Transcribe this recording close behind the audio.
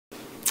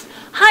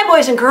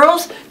boys and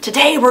girls.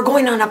 Today we're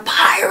going on a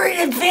pirate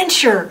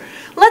adventure.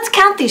 Let's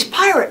count these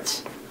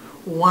pirates.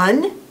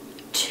 1,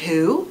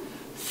 2,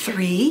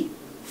 3,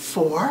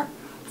 4,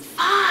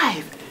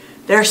 5.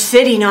 They're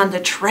sitting on the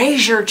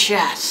treasure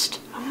chest.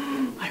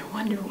 I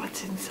wonder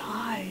what's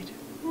inside.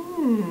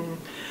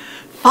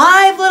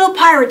 5 little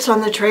pirates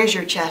on the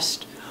treasure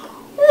chest.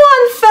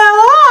 1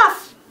 fell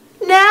off.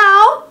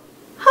 Now,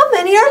 how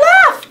many are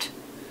left?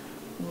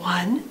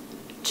 1,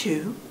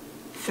 2,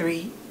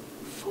 3,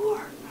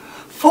 4.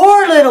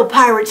 4 little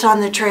pirates on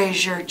the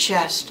treasure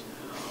chest.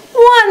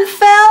 1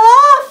 fell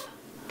off.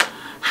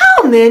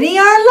 How many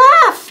are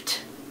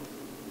left?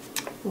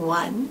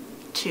 1,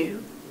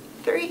 2,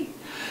 3.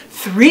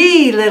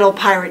 3 little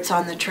pirates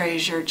on the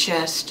treasure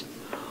chest.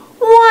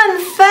 1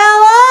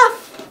 fell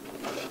off.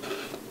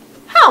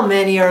 How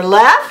many are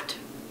left?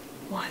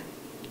 1,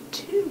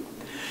 2.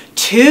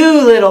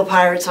 2 little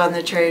pirates on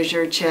the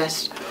treasure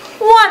chest.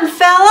 1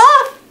 fell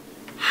off.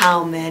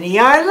 How many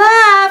are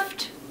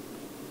left?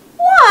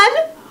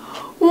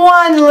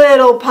 1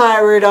 little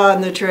pirate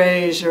on the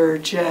treasure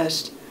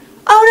chest.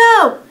 Oh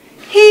no,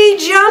 he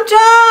jumped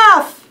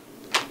off.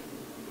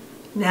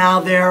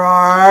 Now there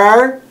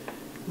are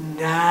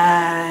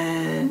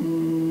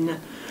 9.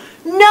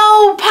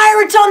 No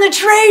pirates on the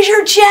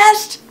treasure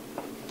chest.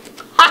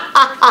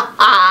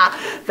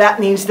 That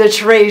means the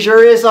treasure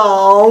is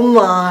all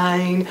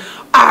mine.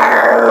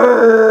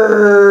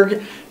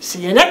 Arrgh!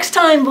 See you next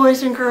time,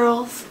 boys and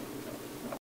girls.